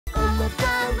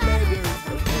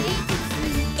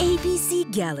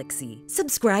Galaxy.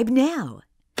 Subscribe now.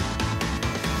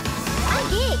 I'm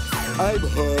Giggs. I'm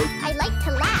Hugg. I like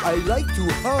to laugh. I like to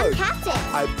hug. I'm Captain.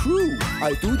 I'm Crew.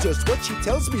 I do just what she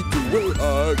tells me to. We'll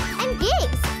hug. I'm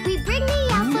Giggs. We bring the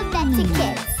alphabet to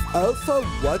kids. Alpha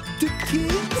what to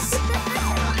kids?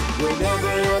 Whenever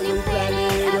a new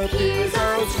planet appears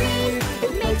on screen,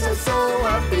 it makes us so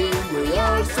happy. We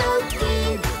are so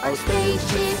keen. Our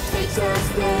spaceship takes us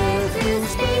there through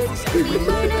space. We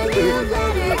learn a new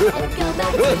letter and go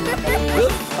back to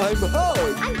base. I'm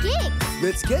Hugg. I'm Giggs.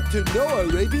 Let's get to know our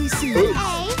ABCs.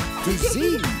 A To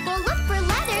Z. We'll look for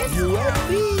letters. You and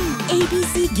me.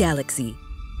 ABC Galaxy.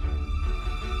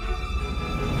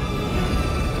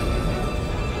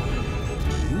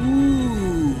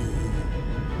 Ooh.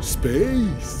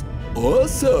 Space.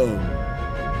 Awesome.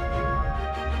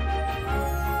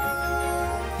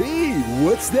 Hey,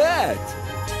 what's that?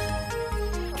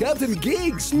 Captain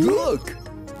Giggs, look.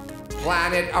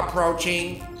 Planet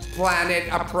approaching. Planet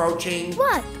approaching.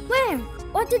 What? Where?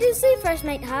 What did you see, First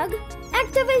Mate Hugg?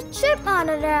 Activate ship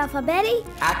monitor, Alphabeti.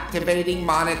 Activating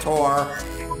monitor.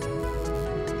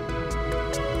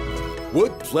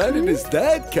 What planet is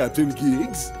that, Captain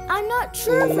Giggs? I'm not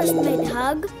sure, First Mate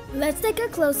Hugg. Let's take a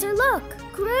closer look.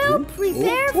 Crew,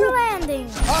 prepare for landing.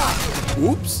 Ah!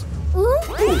 Oops.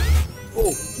 Ooh.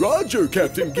 Oh, Roger,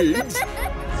 Captain Giggs.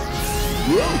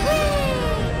 Whoa.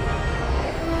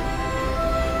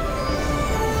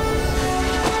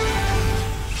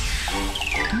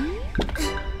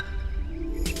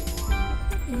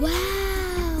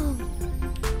 Wow.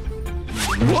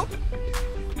 Whoop.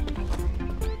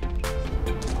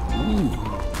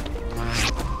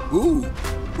 Ooh.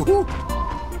 Ooh.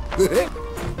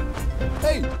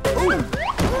 Hey. Ooh.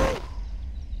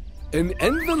 An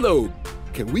envelope.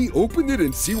 Can we open it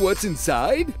and see what's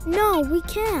inside? No, we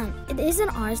can't. It isn't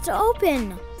ours to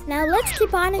open. Now let's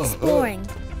keep on exploring.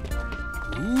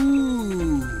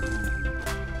 Ooh.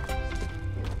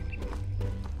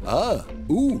 Ah,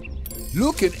 ooh.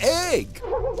 Look, an egg.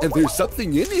 And there's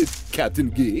something in it, Captain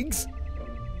Giggs.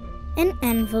 An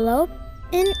envelope,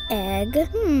 an egg.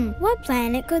 What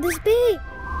planet could this be?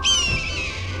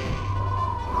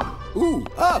 Ooh,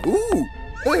 ooh.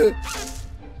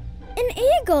 An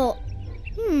eagle.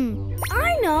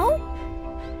 I know.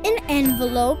 An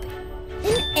envelope,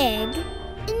 an egg,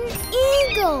 an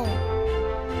eagle.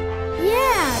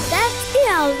 Yeah, that's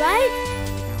it, all right.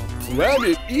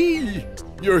 Planet E.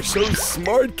 You're so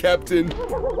smart, Captain.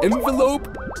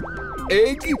 Envelope,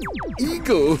 egg,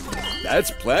 eagle.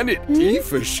 That's Planet E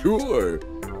for sure.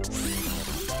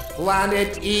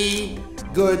 Planet E.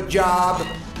 Good job.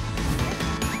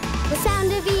 The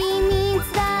sound of E means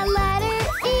the letter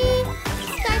E.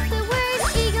 Starts the word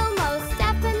eagle most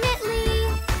definitely.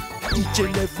 Each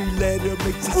and every letter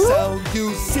makes a sound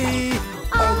you see.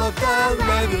 All of the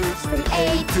letters from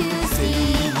A to Z.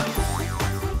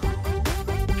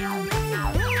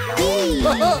 E.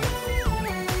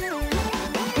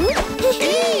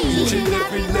 Each and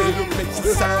every letter makes a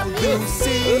sound you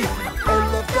see.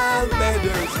 All of the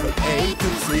letters from A to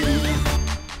Z.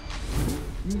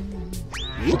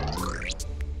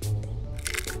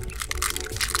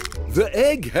 The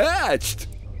egg hatched!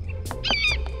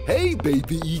 Hey,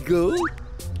 baby eagle!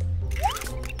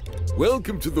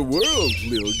 Welcome to the world,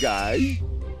 little guy!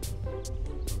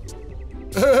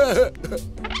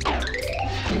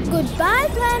 Goodbye,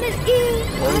 Planet E.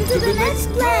 On to the next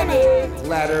planet.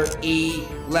 Letter E.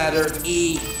 Letter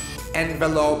E.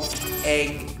 Envelope.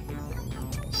 Egg.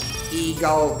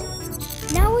 Eagle.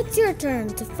 Now it's your turn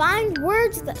to find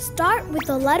words that start with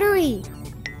the letter E.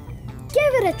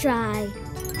 Give it a try.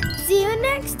 See you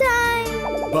next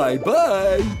time.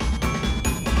 Bye-bye!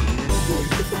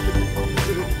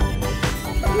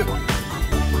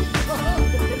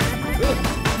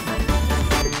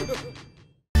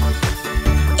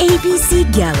 ABC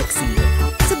Galaxy.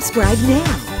 Subscribe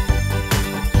now.